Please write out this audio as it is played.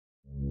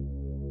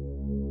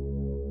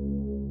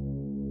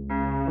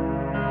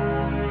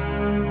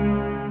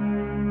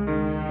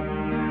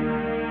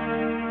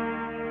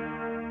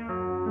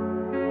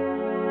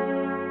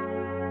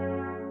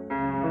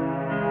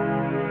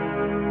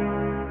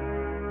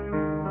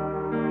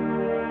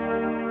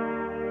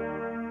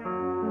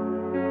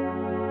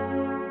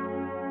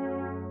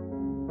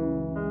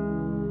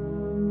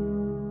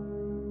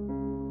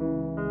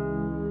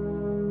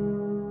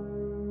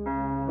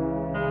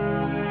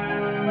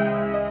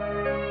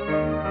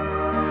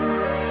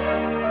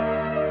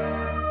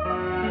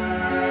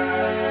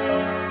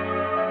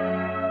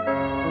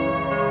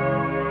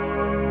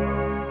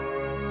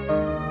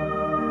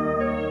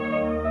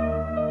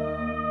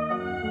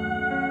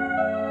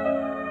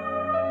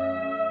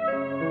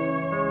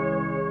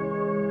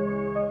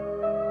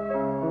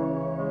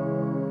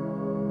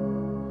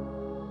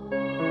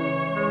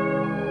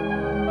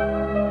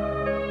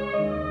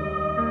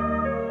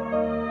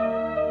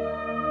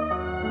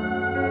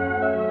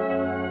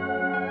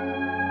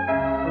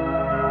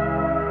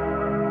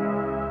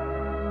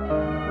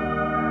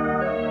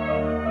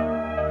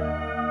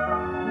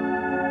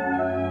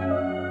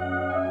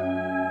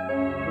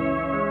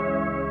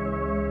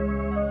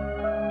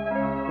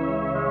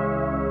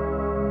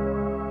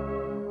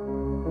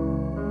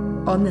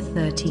On the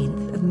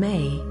 13th of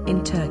May,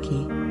 in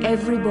Turkey,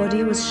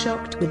 everybody was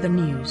shocked with the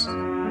news.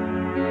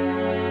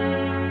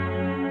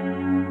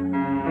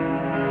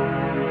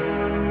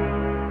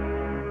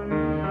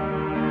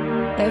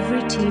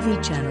 Every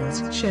TV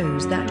channel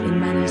shows that in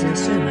Manisa,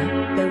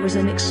 Soma, there was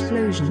an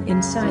explosion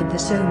inside the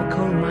Soma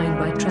coal mine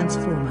by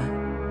transformer.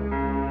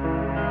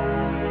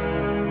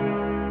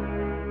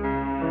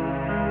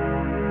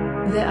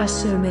 There are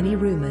so many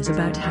rumors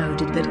about how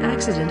did that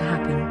accident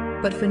happen,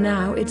 but for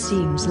now it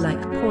seems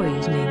like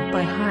poisoning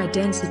by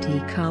high-density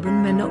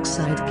carbon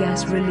monoxide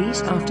gas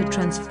released after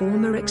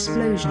transformer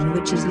explosion,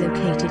 which is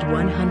located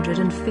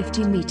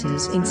 150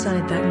 meters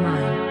inside that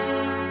mine.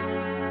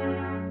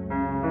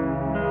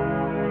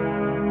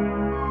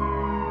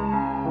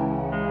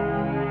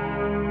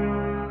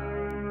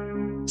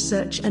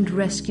 Search and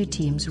rescue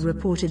teams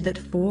reported that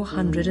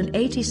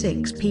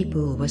 486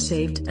 people were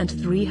saved and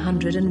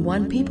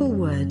 301 people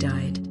were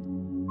died.